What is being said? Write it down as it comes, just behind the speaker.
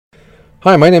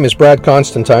Hi, my name is Brad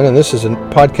Constantine, and this is a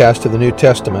podcast of the New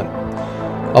Testament.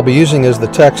 I'll be using as the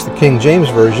text the King James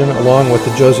Version along with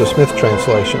the Joseph Smith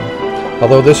translation.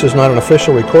 Although this is not an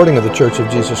official recording of the Church of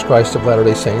Jesus Christ of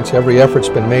Latter-day Saints, every effort's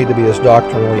been made to be as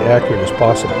doctrinally accurate as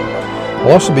possible.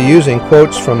 I'll also be using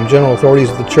quotes from general authorities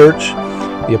of the Church,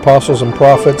 the apostles and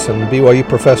prophets, and BYU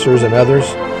professors and others,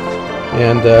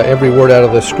 and every word out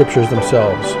of the Scriptures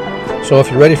themselves. So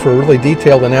if you're ready for a really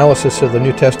detailed analysis of the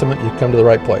New Testament, you've come to the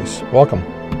right place. Welcome.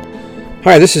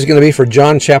 Hi, this is going to be for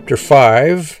John chapter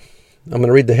 5. I'm going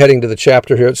to read the heading to the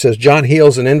chapter here. It says, John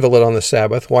heals an invalid on the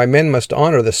Sabbath. Why men must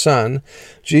honor the Son.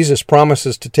 Jesus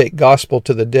promises to take gospel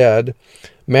to the dead.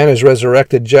 Man is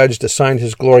resurrected, judged, assigned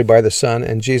his glory by the Son,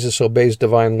 and Jesus obeys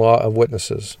divine law of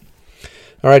witnesses.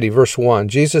 Alrighty, verse 1.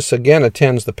 Jesus again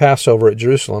attends the Passover at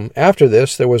Jerusalem. After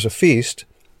this, there was a feast.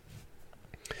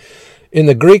 In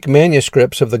the Greek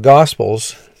manuscripts of the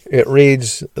Gospels, it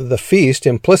reads the feast,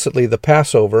 implicitly the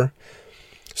Passover.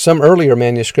 Some earlier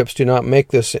manuscripts do not make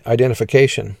this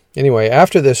identification. Anyway,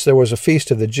 after this there was a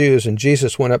feast of the Jews, and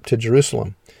Jesus went up to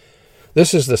Jerusalem.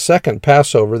 This is the second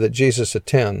Passover that Jesus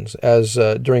attends as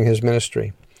during his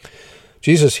ministry.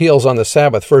 Jesus heals on the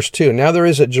Sabbath. Verse 2, Now there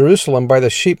is at Jerusalem by the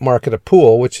sheep market a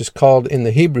pool, which is called in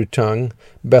the Hebrew tongue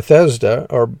Bethesda,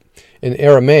 or in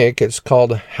Aramaic it's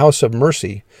called House of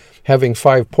Mercy, having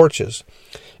 5 porches.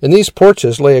 In these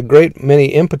porches lay a great many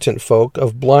impotent folk,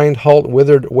 of blind, halt,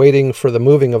 withered, waiting for the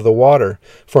moving of the water.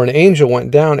 For an angel went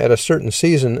down at a certain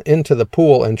season into the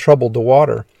pool and troubled the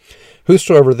water.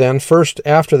 Whosoever then first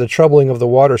after the troubling of the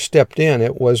water stepped in,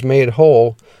 it was made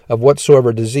whole of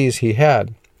whatsoever disease he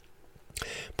had.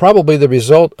 Probably the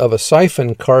result of a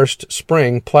siphon-karst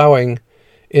spring plowing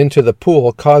into the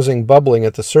pool, causing bubbling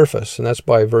at the surface. And that's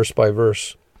by verse.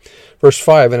 Verse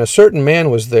 5, And a certain man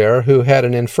was there who had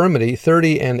an infirmity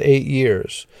 38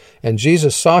 years. And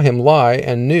Jesus saw him lie,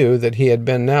 and knew that he had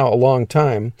been now a long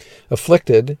time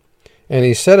afflicted. And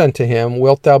he said unto him,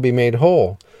 Wilt thou be made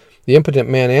whole? The impotent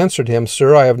man answered him,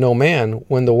 Sir, I have no man,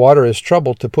 when the water is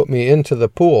troubled, to put me into the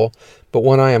pool. But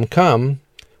when I am coming,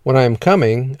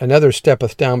 another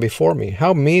steppeth down before me.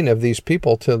 How mean of these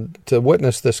people to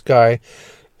witness this guy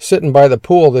sitting by the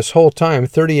pool this whole time,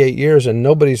 38 years, and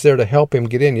nobody's there to help him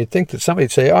get in. You'd think that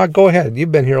somebody'd say, go ahead,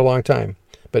 you've been here a long time.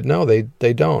 But no,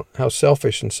 they don't. How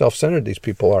selfish and self-centered these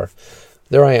people are.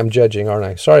 There I am judging, aren't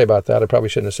I? Sorry about that. I probably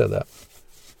shouldn't have said that.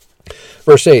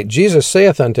 Verse 8, Jesus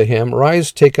saith unto him,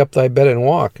 Rise, take up thy bed and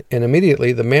walk. And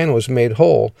immediately the man was made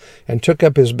whole, and took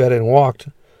up his bed and walked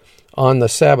on the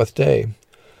Sabbath day.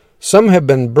 Some have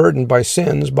been burdened by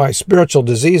sins, by spiritual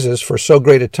diseases, for so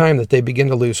great a time that they begin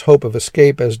to lose hope of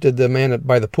escape, as did the man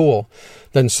by the pool.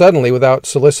 Then suddenly, without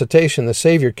solicitation, the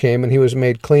Savior came, and he was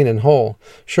made clean and whole.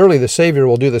 Surely the Savior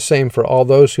will do the same for all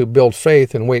those who build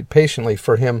faith and wait patiently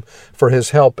for him for his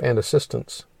help and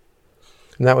assistance.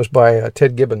 And that was by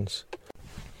Ted Gibbons.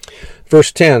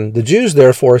 Verse 10, The Jews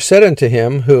therefore said unto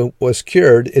him who was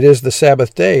cured, It is the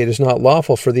Sabbath day, it is not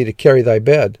lawful for thee to carry thy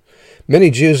bed. Many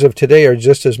Jews of today are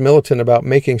just as militant about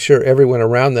making sure everyone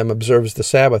around them observes the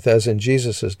Sabbath as in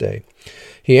Jesus' day.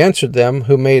 He answered them,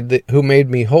 who made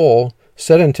me whole,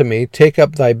 said unto me, Take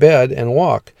up thy bed and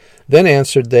walk. Then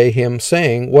answered they him,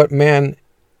 saying, What man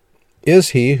is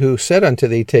he who said unto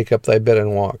thee, Take up thy bed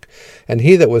and walk? And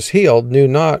he that was healed knew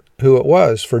not who it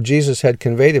was, for Jesus had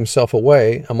conveyed himself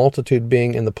away, a multitude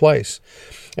being in the place.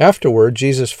 Afterward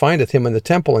Jesus findeth him in the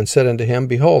temple, and said unto him,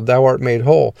 Behold, thou art made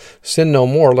whole. Sin no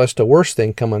more, lest a worse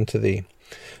thing come unto thee.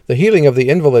 The healing of the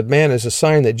invalid man is a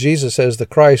sign that Jesus, as the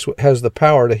Christ, has the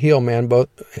power to heal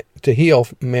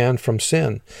man from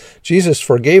sin. Jesus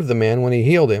forgave the man when he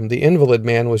healed him. The invalid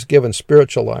man was given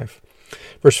spiritual life.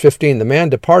 Verse 15, The man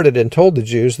departed and told the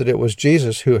Jews that it was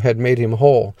Jesus who had made him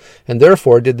whole. And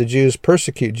therefore did the Jews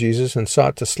persecute Jesus, and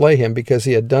sought to slay him, because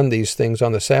he had done these things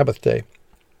on the Sabbath day.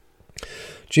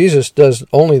 Jesus does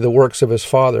only the works of his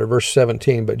Father. Verse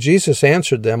 17, But Jesus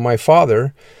answered them, My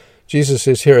Father, Jesus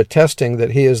is here attesting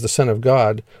that he is the Son of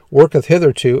God, worketh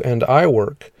hitherto, and I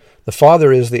work. The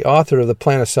Father is the author of the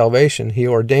plan of salvation. He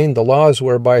ordained the laws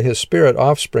whereby his spirit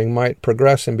offspring might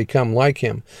progress and become like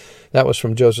him. That was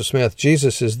from Joseph Smith.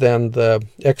 Jesus is then the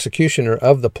executioner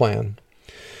of the plan.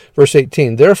 Verse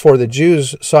 18, Therefore the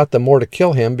Jews sought the more to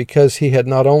kill him, because he had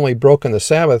not only broken the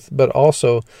Sabbath, but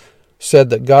also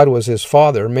said that God was his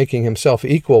Father, making himself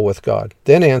equal with God.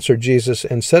 Then answered Jesus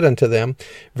and said unto them,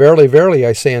 Verily, verily,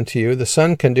 I say unto you, the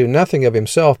Son can do nothing of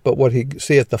himself, but what he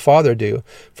seeth the Father do.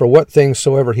 For what things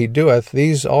soever he doeth,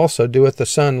 these also doeth the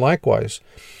Son likewise.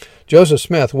 Joseph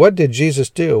Smith, what did Jesus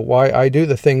do? Why, I do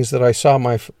the things that I saw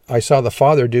the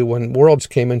Father do when worlds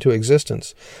came into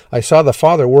existence. I saw the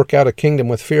Father work out a kingdom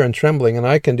with fear and trembling, and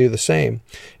I can do the same.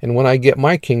 And when I get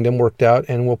my kingdom worked out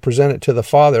and will present it to the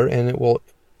Father, and it will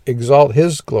exalt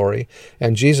his glory,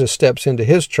 and Jesus steps into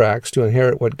his tracks to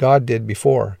inherit what God did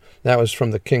before. That was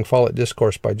from the King Follett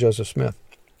Discourse by Joseph Smith.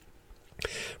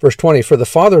 Verse 20, For the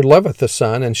Father loveth the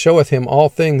Son, and showeth him all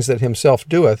things that himself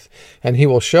doeth, and he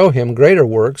will show him greater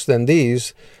works than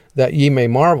these, that ye may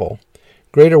marvel.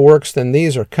 Greater works than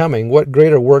these are coming. What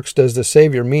greater works does the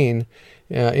Savior mean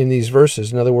in these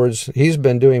verses? In other words, he's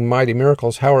been doing mighty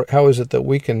miracles. How is it that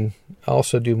we can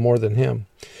also do more than him?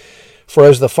 For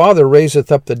as the Father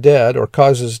raiseth up the dead, or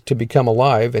causes to become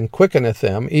alive, and quickeneth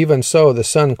them, even so the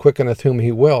Son quickeneth whom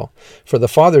he will. For the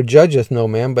Father judgeth no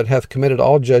man, but hath committed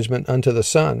all judgment unto the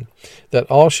Son,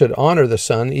 that all should honor the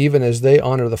Son, even as they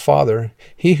honor the Father.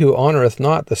 He who honoureth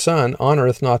not the Son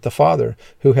honoureth not the Father,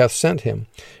 who hath sent him.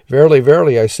 Verily,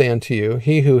 verily, I say unto you,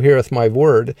 he who heareth my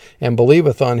word, and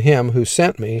believeth on him who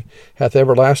sent me, hath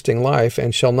everlasting life,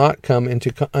 and shall not come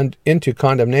into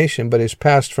condemnation, but is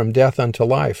passed from death unto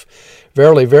life.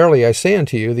 Verily, verily, I say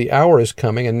unto you, the hour is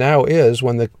coming, and now is,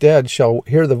 when the dead shall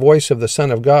hear the voice of the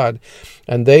Son of God,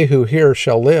 and they who hear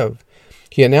shall live.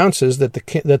 He announces that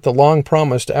the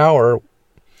long-promised hour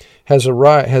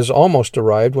has almost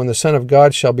arrived, when the Son of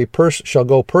God shall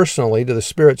go personally to the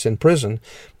spirits in prison,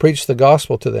 preach the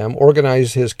gospel to them,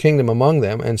 organize his kingdom among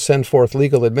them, and send forth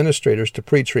legal administrators to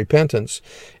preach repentance,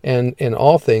 and in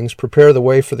all things prepare the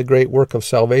way for the great work of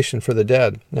salvation for the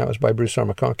dead. That was by Bruce R.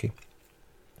 McConkie.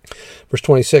 Verse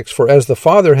 26, For as the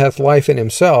Father hath life in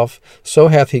himself, so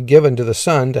hath he given to the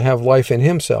Son to have life in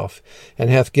himself, and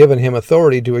hath given him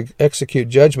authority to execute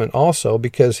judgment also,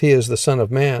 because he is the Son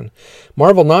of Man.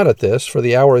 Marvel not at this, for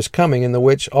the hour is coming in the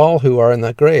which all who are in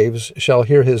the graves shall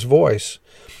hear his voice,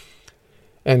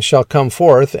 and shall come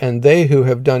forth, and they who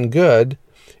have done good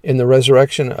in the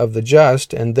resurrection of the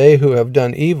just, and they who have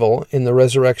done evil in the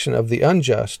resurrection of the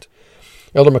unjust.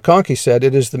 Elder McConkie said,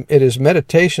 It is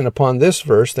meditation upon this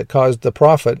verse that caused the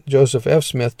prophet Joseph F.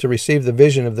 Smith to receive the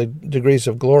vision of the degrees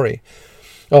of glory.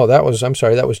 Oh, that was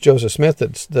Joseph Smith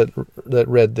that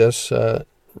read this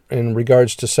in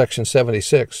regards to section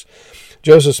 76.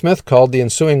 Joseph Smith called the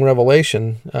ensuing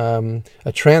revelation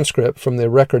a transcript from the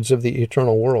records of the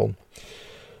eternal world.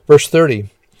 Verse 30,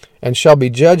 And shall be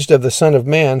judged of the Son of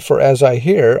Man, for as I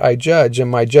hear, I judge,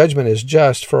 and my judgment is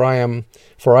just, for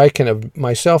I can of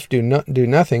myself do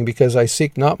nothing, because I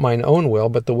seek not mine own will,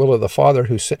 but the will of the Father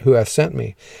who hath sent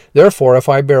me. Therefore, if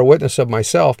I bear witness of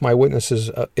myself, my witness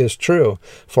is true.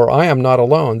 For I am not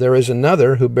alone. There is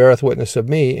another who beareth witness of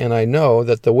me, and I know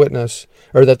that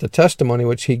the testimony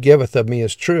which he giveth of me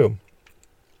is true.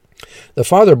 The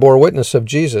Father bore witness of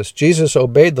Jesus. Jesus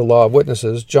obeyed the law of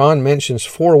witnesses. John mentions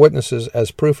 4 witnesses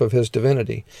as proof of his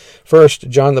divinity. First,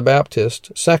 John the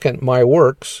Baptist. Second, my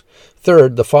works.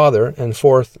 Third, the Father. And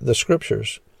fourth, the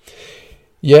Scriptures.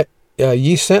 Yet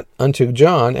ye sent unto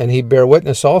John, and he bare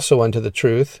witness also unto the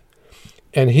truth.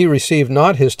 And he received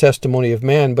not his testimony of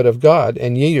man, but of God.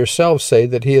 And ye yourselves say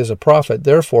that he is a prophet.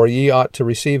 Therefore ye ought to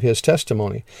receive his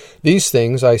testimony. These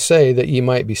things I say, that ye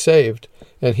might be saved.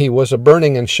 And he was a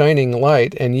burning and shining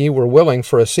light, and ye were willing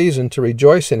for a season to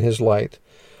rejoice in his light.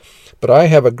 But I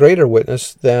have a greater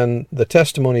witness than the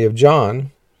testimony of John.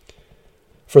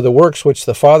 For the works which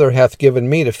the Father hath given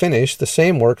me to finish, the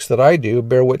same works that I do,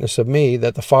 bear witness of me,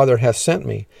 that the Father hath sent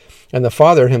me. And the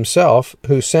Father himself,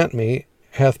 who sent me,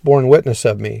 hath borne witness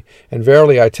of me. And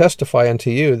verily I testify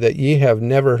unto you, that ye have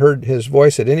never heard his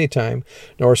voice at any time,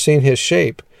 nor seen his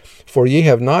shape. For ye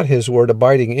have not his word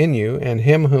abiding in you, and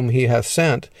him whom he hath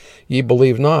sent ye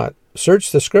believe not.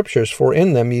 Search the Scriptures, for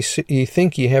in them ye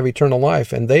think ye have eternal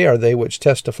life, and they are they which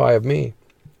testify of me.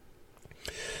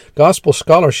 Gospel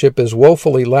scholarship is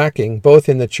woefully lacking, both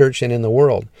in the church and in the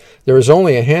world. There is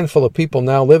only a handful of people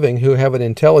now living who have an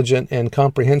intelligent and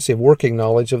comprehensive working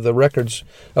knowledge of the records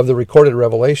of the recorded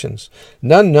revelations.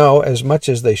 None know as much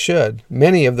as they should.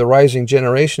 Many of the rising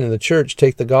generation in the church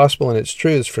take the gospel and its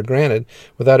truths for granted,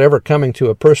 without ever coming to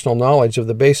a personal knowledge of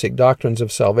the basic doctrines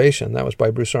of salvation. That was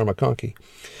by Bruce R. McConkie.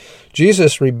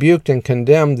 Jesus rebuked and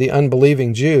condemned the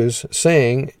unbelieving Jews,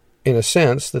 saying, in a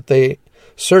sense, that they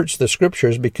searched the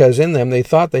Scriptures because in them they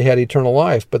thought they had eternal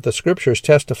life, but the Scriptures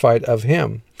testified of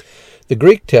him. The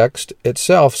Greek text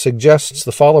itself suggests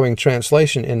the following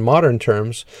translation in modern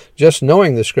terms: just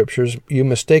knowing the Scriptures, you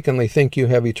mistakenly think you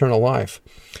have eternal life.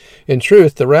 In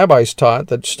truth, the rabbis taught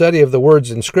that study of the words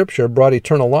in Scripture brought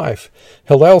eternal life.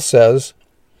 Hillel says,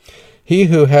 He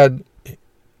who had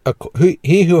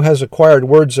he who has acquired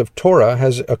words of Torah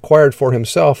has acquired for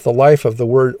himself the life of the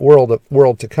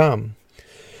world to come.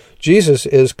 Jesus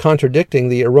is contradicting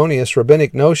the erroneous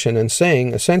rabbinic notion and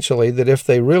saying, essentially, that if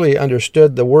they really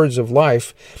understood the words of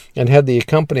life and had the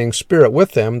accompanying Spirit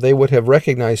with them, they would have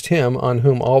recognized him on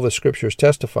whom all the Scriptures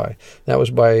testify. That was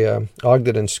by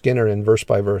Ogden and Skinner in verse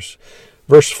by verse.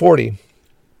 Verse 40,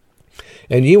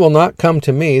 "And ye will not come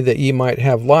to me that ye might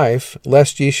have life,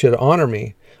 lest ye should honor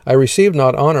me. I receive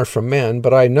not honor from men,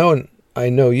 but I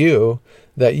know you,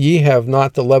 that ye have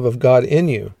not the love of God in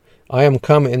you. I am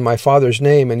come in my Father's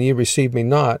name, and ye receive me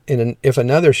not. And if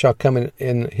another shall come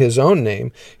in his own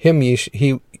name, him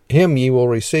ye will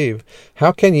receive.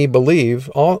 How can ye believe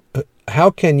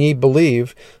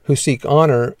who seek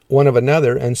honor one of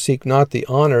another, and seek not the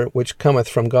honor which cometh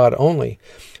from God only?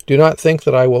 Do not think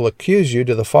that I will accuse you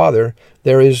to the Father.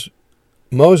 There is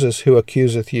Moses who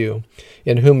accuseth you,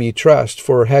 in whom ye trust.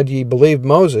 For had ye believed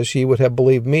Moses, ye would have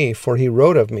believed me, for he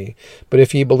wrote of me. But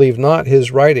if ye believe not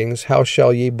his writings, how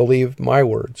shall ye believe my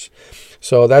words?"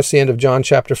 So that's the end of John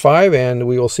chapter 5, and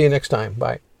we will see you next time.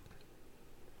 Bye.